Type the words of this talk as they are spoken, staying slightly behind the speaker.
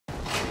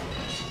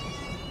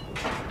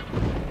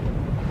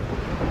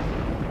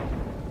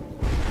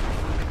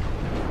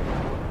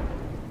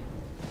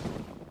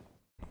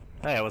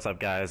Hey, what's up,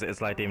 guys? It's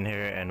Light Demon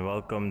here, and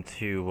welcome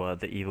to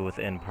The Evil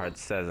Within Part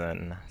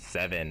 7.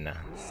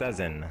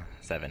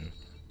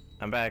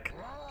 I'm back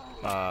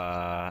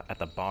at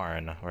the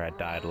barn where I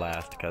died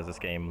last because this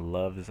game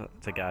loves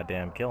to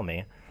goddamn kill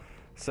me.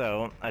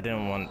 So, I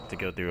didn't want to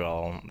go through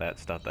all that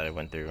stuff that I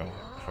went through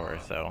before,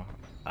 so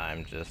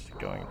I'm just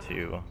going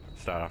to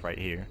start off right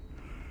here.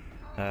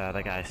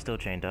 That guy's still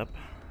chained up.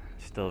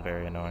 Still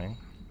very annoying.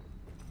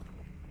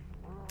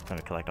 I'm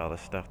gonna collect all the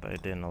stuff that I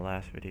did in the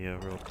last video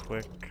real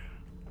quick.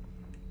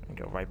 And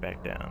go right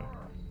back down.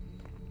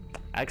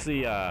 I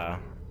actually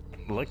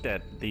looked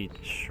at the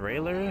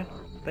trailer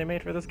they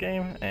made for this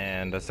game,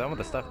 and some of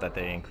the stuff that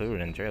they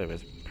included in the trailer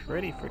was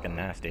pretty freaking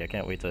nasty. I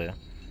can't wait to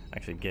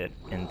actually get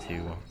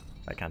into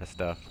that kind of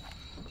stuff.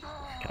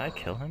 Can I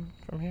kill him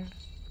from here?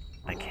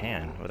 I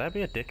can. Would that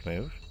be a dick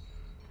move?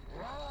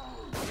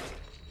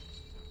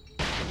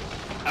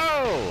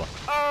 Oh!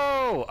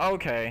 Oh!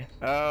 Okay.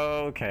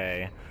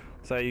 Okay.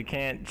 So you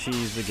can't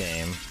cheese the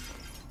game.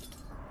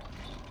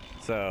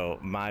 So,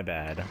 my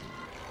bad.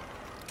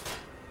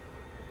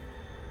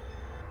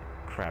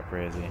 Crap,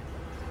 where is he?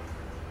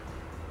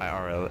 I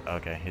already...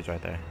 Okay, he's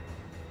right there.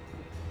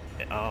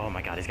 Oh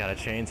my god, he's got a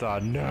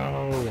chainsaw.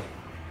 No!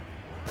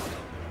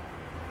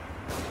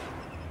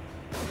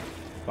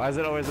 Why is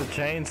it always a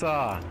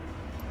chainsaw?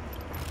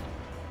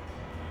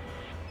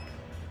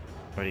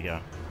 Where'd he go?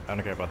 I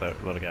don't care about the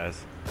little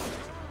guys.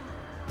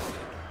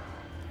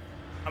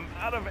 I'm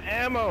out of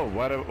ammo!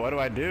 What do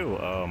I do?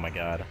 Oh my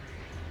god.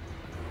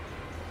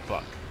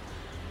 Fuck.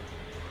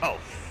 Oh,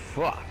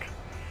 fuck.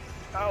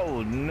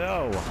 Oh,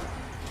 no.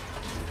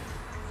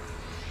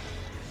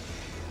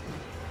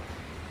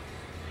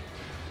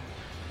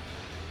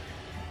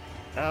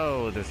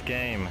 Oh, this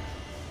game.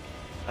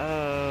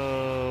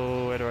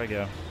 Oh, where do I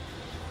go?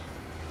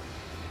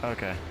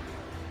 Okay.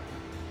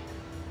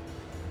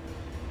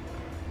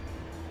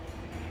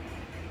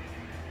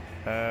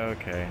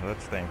 Okay,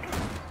 let's think.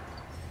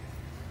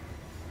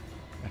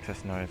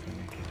 Excess noise.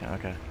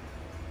 Okay.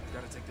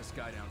 Gotta take this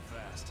guy down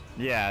fast.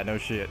 Yeah, no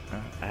shit.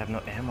 I have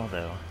no ammo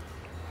though.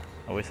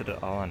 I wasted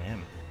it all on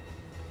him.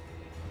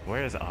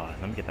 Where is... Oh,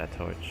 let me get that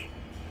torch.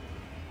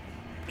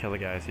 Kill the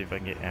guy, see if I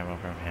can get ammo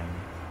from him.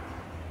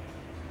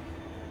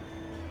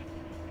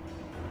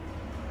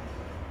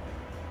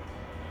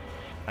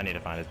 I need to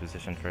find his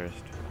position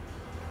first.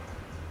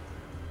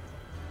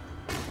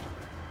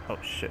 Oh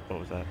shit, what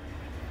was that?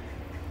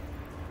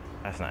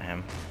 That's not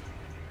him.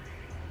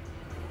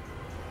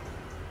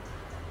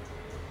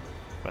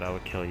 But I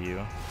would kill you.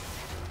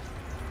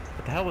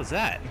 What the hell was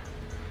that?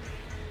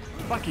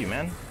 Fuck you,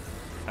 man.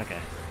 Okay,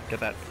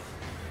 get that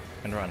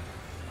and run.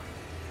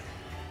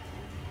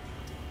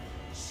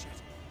 Shit.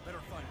 Better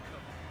find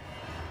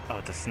cover. Oh,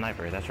 it's a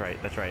sniper. That's right.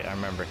 That's right. I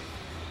remember.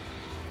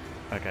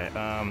 Okay.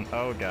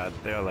 Oh god,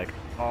 they're like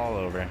all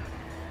over.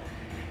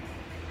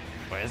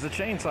 Where's the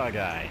chainsaw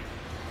guy?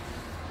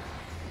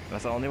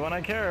 That's the only one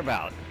I care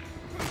about.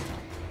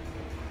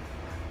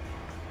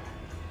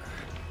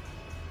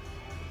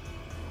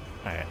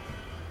 Alright.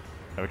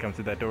 Whoever comes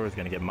through that door is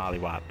gonna get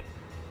mollywopped.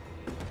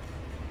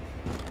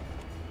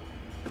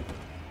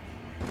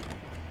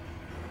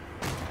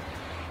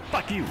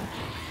 Fuck you!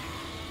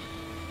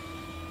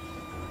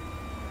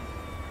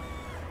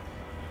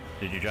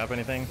 Did you drop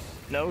anything?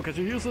 No, because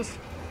you're useless.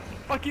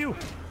 Fuck you!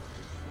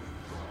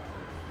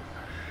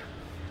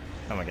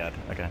 Oh my god.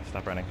 Okay,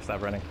 stop running.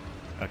 Stop running.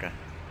 Okay.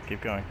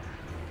 Keep going.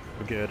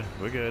 We're good.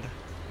 We're good.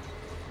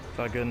 It's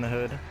all good in the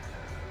hood.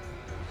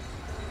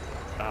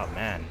 Oh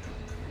man.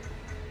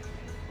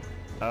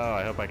 Oh,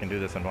 I hope I can do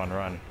this in one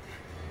run.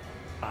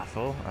 Ah,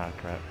 full? Ah,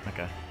 crap.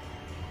 Okay.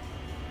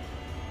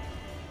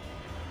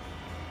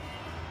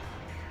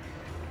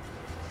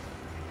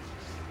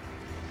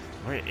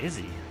 Where is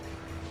he?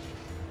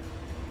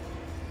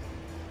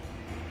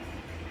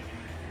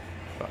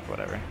 Fuck,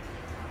 whatever.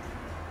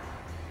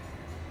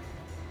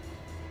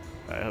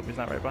 I hope he's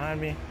not right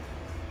behind me.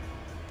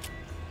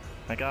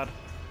 Thank God.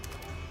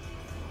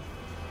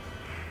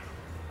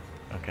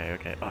 Okay,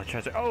 okay. Oh,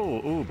 treasure.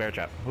 Oh, ooh, bear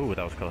trap. Ooh,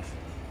 that was close.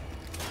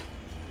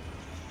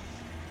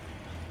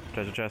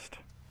 Treasure chest.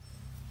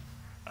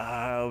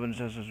 Open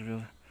chest is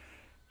real.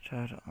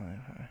 Trapped.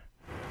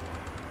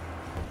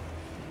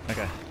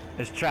 Okay.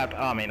 It's trapped.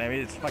 Oh, I mean,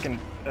 it's fucking.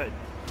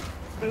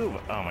 Move.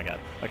 Oh my god.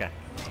 Okay.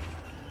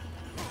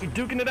 We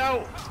duking it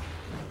out.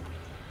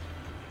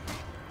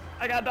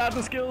 I got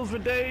dodging skills for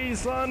days,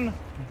 son.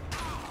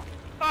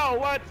 Oh,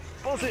 what?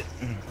 Bullshit.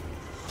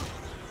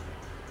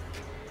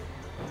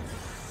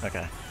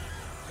 Okay.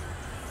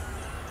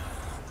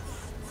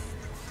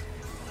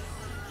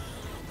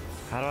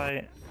 How do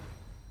I...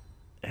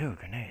 Ew,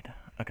 grenade.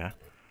 Okay.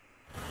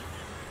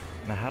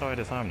 Now how do I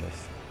disarm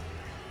this?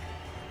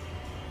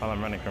 While I'm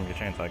running from your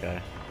chainsaw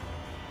guy.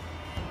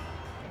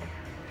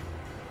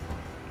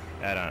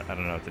 I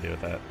don't know what to do with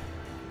that.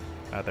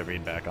 I have to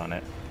read back on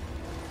it.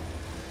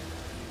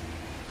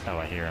 Oh,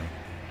 I hear him.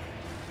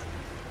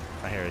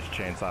 I hear his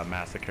chainsaw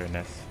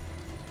massacreness.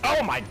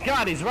 Oh my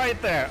god, he's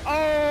right there!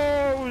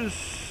 Oh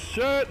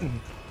shit!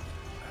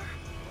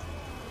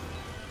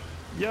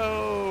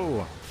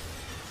 Yo!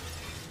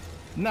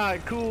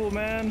 Not cool,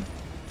 man.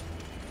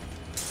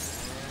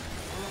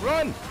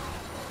 Run!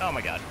 Oh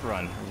my god,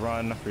 run.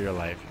 Run for your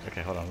life.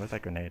 Okay, hold on. Where's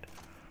that grenade?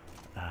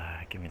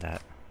 Give me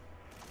that.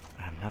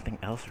 Nothing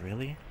else,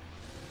 really?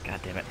 God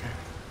damn it.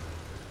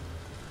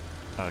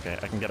 Okay,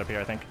 I can get up here,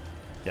 I think.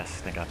 Yes,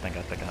 thank god, thank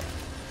god, thank god.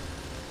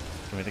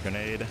 Give me the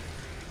grenade.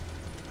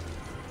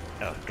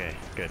 Okay,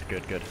 good,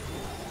 good, good.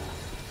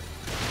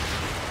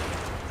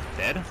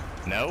 Dead?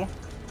 No?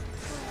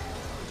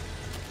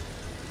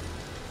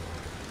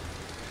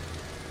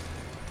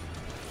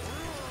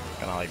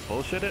 Gonna like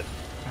bullshit it?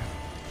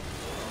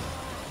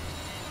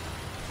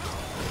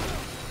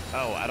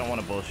 Oh, I don't want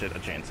to bullshit a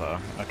chainsaw.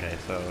 Okay,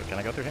 so can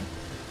I go through him?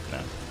 No.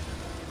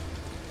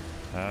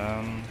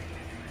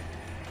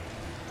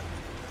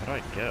 Where do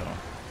I go?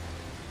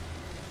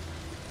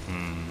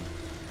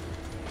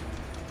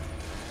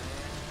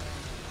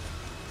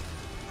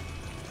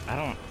 I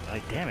don't,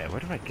 like, damn it,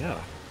 where do I go?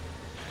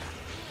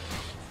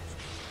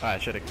 I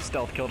should have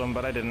stealth killed him,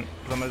 but I didn't,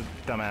 because I'm a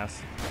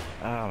dumbass.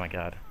 Oh my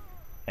god.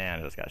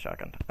 And I just got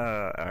shotgunned.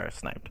 Or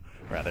sniped,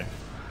 rather.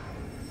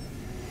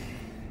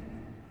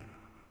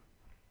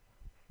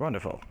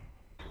 Wonderful.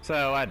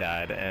 So I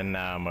died, and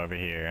now I'm over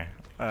here.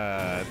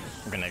 I'm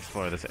gonna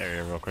explore this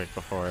area real quick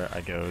before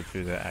I go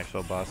to the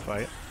actual boss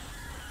fight.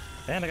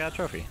 And I got a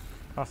trophy.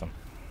 Awesome.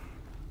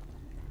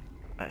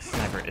 That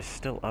sniper is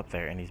still up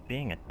there, and he's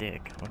being a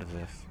dick. What is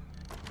this?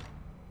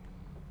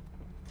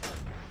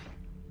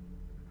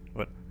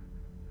 What?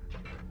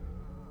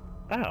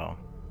 Oh.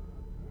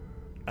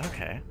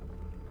 Okay.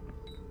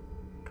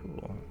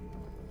 Cool.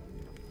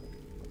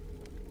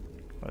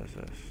 What is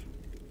this?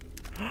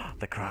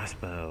 The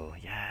crossbow.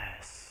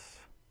 Yes.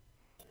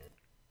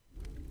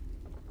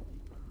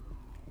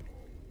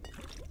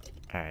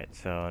 Alright,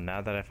 so now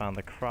that I found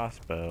the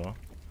crossbow,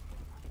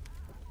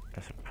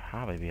 this would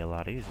probably be a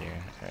lot easier.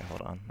 Alright,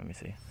 hold on. Let me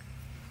see.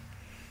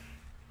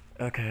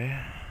 Okay.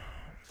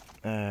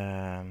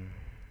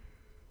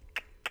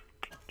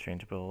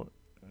 Changeable.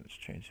 Let's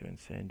change to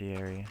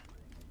incendiary.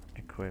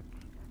 Equip.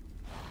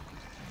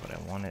 But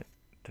I want it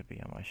to be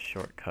on my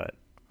shortcut.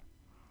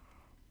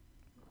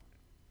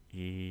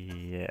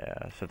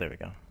 Yeah, so there we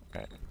go.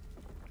 Alright.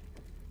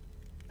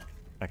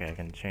 Okay, I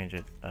can change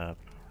it up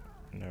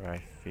whenever I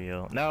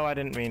feel. No, I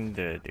didn't mean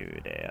to do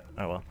that.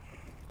 Oh well.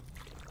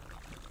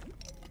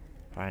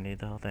 I need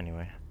the health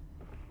anyway.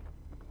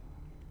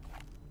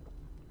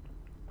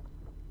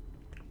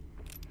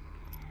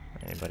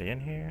 Anybody in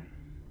here?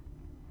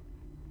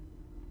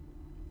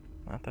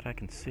 Not that I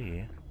can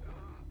see.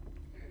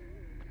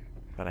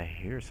 But I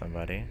hear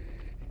somebody.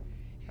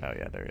 Oh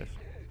yeah, there he is.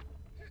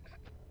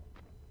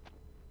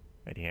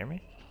 Wait, do you hear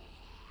me?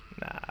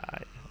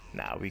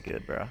 Nah, we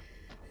good, bro.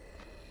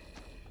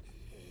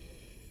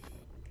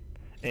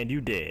 And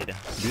you dead,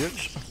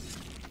 bitch.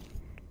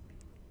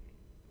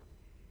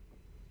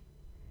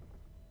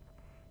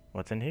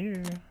 What's in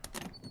here?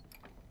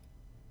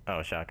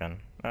 Oh, shotgun.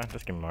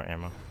 Just give me more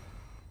ammo.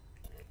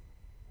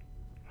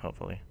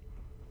 Hopefully.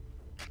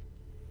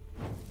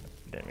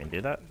 Didn't mean to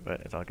do that,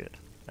 but it's all good.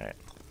 Alright.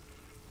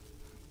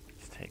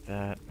 Let's take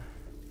that.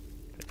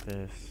 Put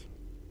this.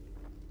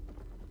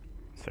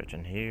 Search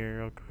in here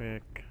real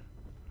quick.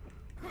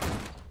 I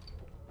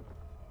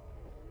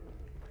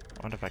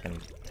wonder if I can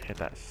hit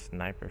that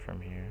sniper from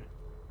here.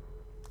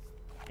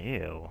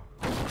 Ew.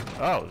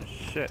 Oh,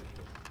 shit.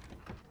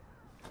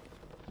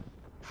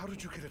 How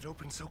did you get it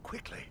open so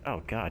quickly?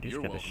 Oh god, you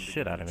scared the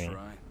shit out of me.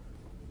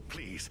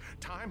 Please,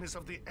 time is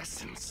of the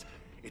essence.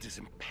 It is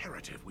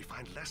imperative we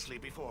find Leslie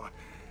before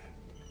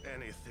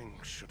anything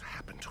should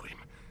happen to him.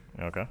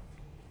 Okay.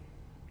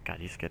 God,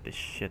 you scared the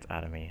shit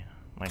out of me.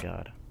 My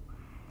god.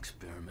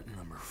 Experiment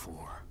number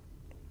 4.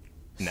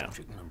 No.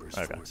 Subject numbers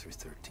Okay. 4 through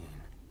 13.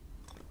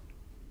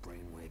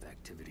 Brainwave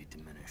activity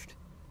diminished,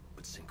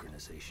 but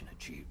synchronization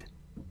achieved.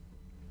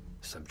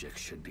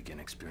 Subjects should begin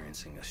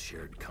experiencing a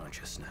shared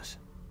consciousness.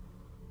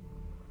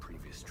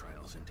 Previous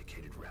trials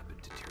indicated rapid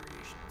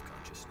deterioration of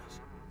consciousness.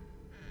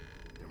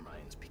 Their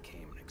minds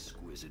became an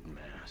exquisite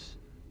mass,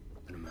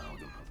 an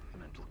amalgam of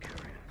mental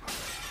carrion.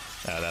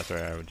 That's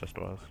where I just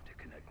was. To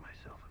connect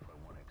myself if I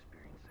want to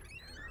experience their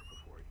terror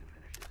before it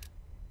diminishes.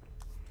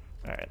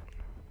 Alright.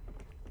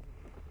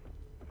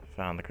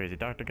 Found the crazy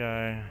doctor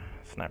guy.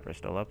 Sniper's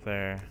still up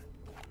there.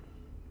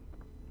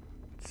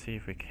 Let's see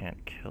if we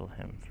can't kill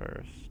him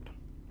first.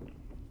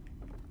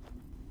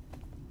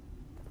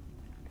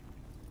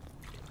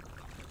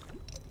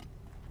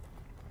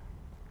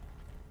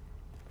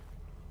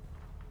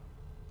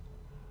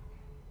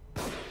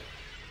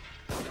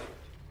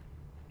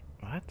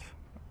 What?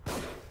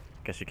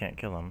 Guess you can't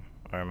kill him,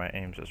 or my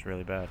aim's just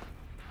really bad.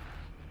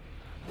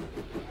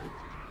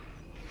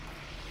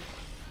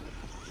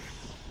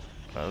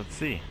 Well, let's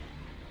see.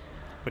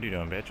 What are you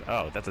doing, bitch?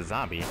 Oh, that's a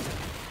zombie.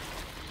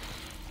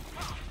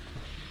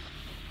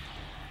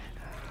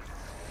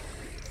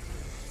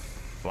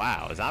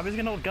 Wow, zombies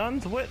can hold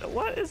guns?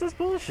 What is this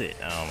bullshit?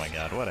 Oh my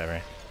god,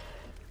 whatever.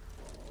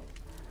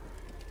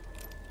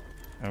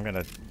 I'm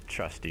gonna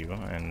trust you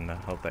and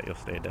hope that you'll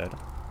stay dead.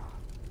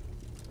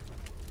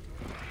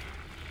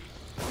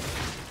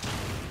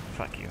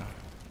 Fuck.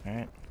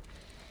 Alright.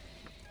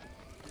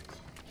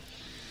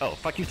 Oh,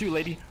 fuck you too,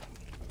 lady.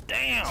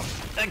 Damn!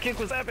 That kick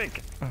was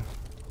epic!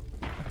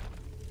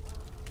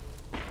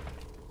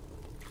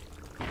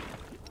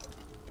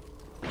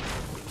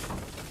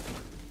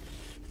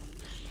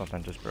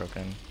 Something just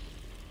broken.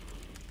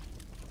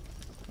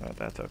 But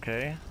that's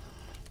okay.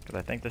 Because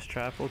I think this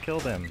trap will kill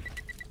them.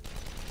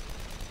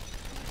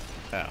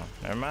 Oh,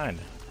 never mind.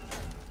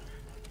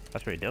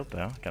 That's pretty dope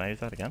though. Can I use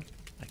that again?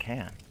 I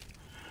can.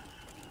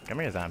 Come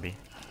here, zombie.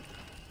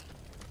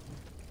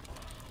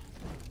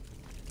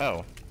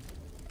 Oh.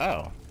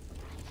 Oh.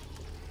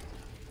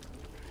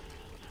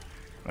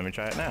 Let me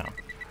try it now.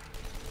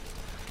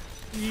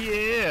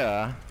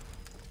 Yeah!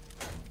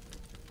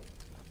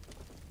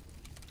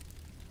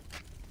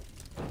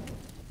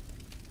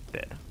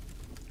 Dead.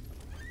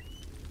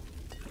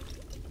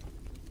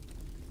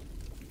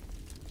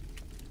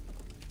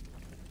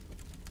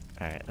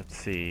 Alright, let's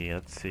see.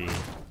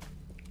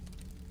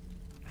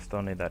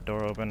 Still need that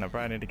door open. I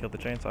probably need to kill the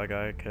chainsaw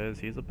guy because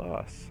he's a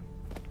boss.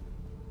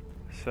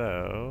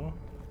 So...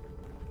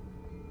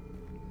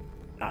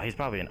 oh, he's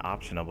probably an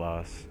optional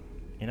boss.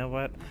 You know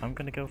what? I'm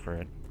gonna go for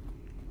it.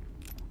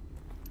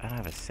 I don't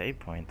have a save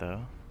point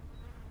though.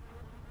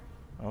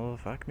 Oh,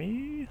 fuck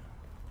me.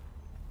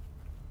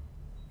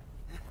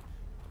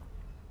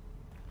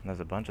 There's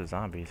a bunch of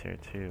zombies here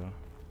too.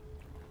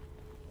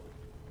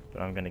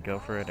 But I'm gonna go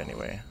for it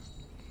anyway.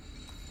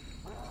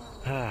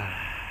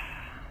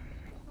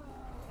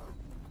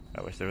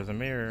 I wish there was a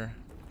mirror.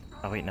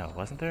 Oh wait, no,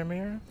 wasn't there a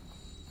mirror?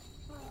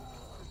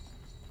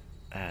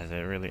 Is it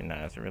really? No,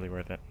 is it really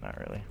worth it? Not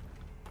really.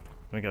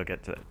 Let me go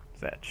get to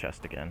that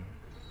chest again.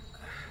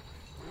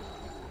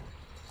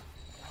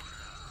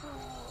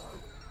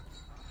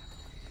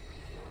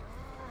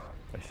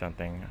 There's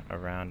something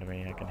around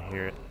me, I can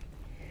hear it.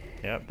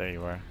 Yep, there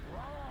you are.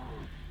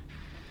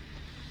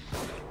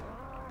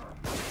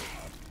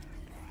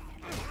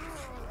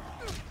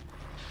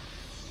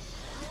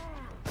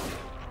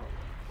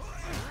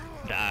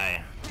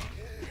 Die.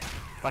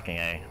 Fucking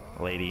A,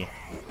 lady.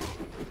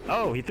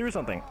 Oh, he threw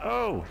something.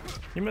 Oh,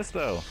 you missed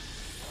though.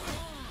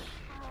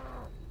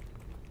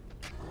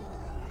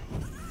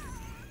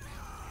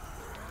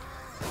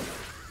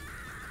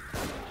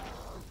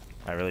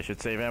 I really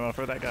should save ammo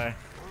for that guy,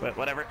 but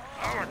whatever.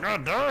 Oh my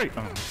god, die!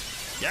 Oh.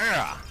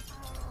 Yeah!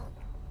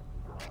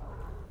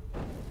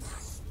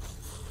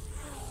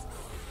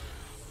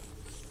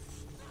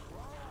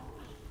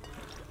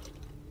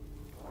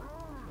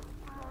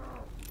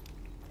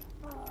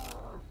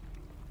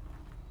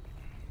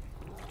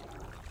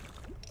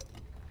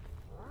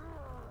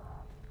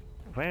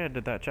 Where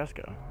did that chest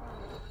go?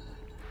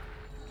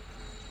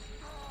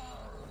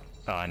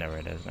 Oh, I know where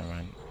it is. Never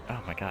mind.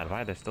 Oh my god,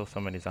 why are there still so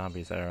many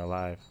zombies that are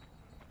alive?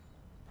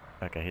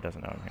 Okay, he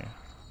doesn't know I'm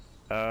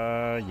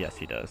here. Yes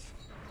he does.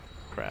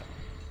 Crap.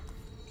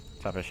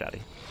 Top of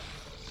shotty.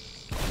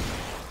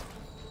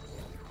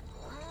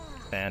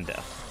 And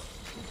death.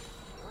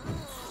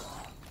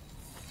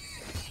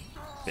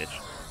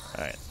 Bitch.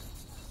 Alright.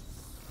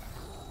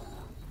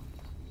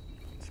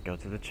 Let's go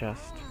to the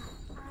chest.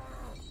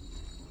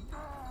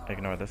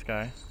 Ignore this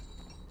guy.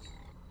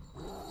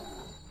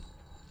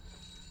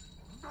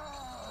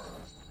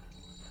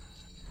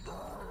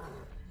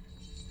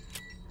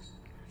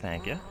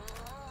 Thank you.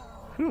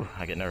 Whew,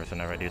 I get nervous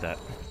whenever I do that.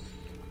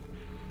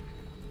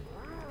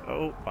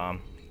 Oh,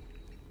 bomb.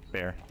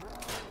 Bear.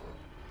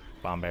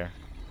 Bomb bear.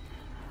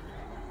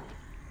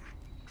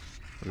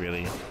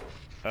 Really?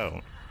 Oh.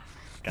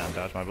 Gotta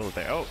dodge my bullet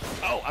there. Oh!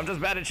 Oh! I'm just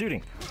bad at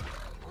shooting!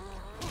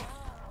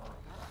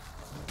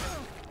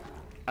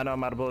 I know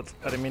I'm out of bullets.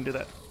 I didn't mean to do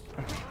that.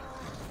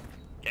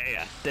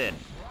 Yeah, dead.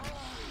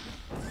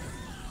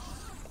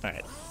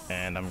 Alright,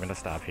 and I'm gonna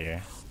stop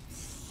here.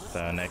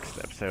 So next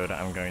episode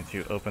I'm going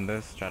to open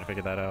this, try to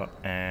figure that out,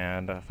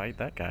 and fight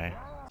that guy.